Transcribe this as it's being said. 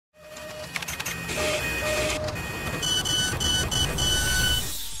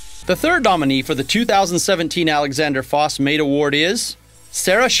The third nominee for the 2017 Alexander Foss Mate Award is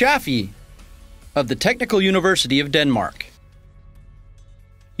Sara Shafiee of the Technical University of Denmark.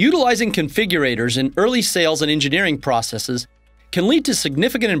 Utilizing configurators in early sales and engineering processes can lead to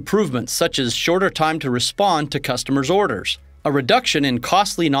significant improvements such as shorter time to respond to customers' orders, a reduction in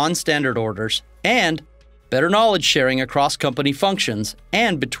costly non-standard orders, and better knowledge sharing across company functions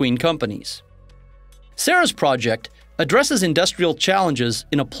and between companies. Sara's project addresses industrial challenges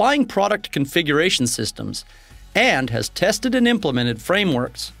in applying product configuration systems and has tested and implemented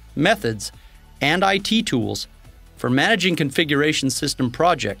frameworks, methods, and IT tools for managing configuration system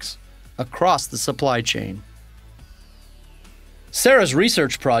projects across the supply chain. Sara's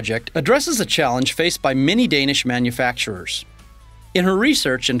research project addresses a challenge faced by many Danish manufacturers. In her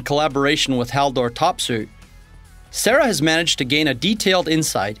research and collaboration with Haldor Topsøe, Sara has managed to gain a detailed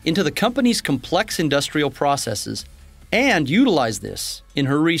insight into the company's complex industrial processes and utilize this in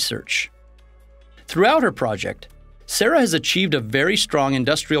her research. Throughout her project, Sara has achieved a very strong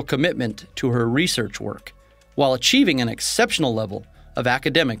industrial commitment to her research work, while achieving an exceptional level of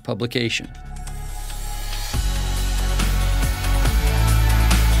academic publication.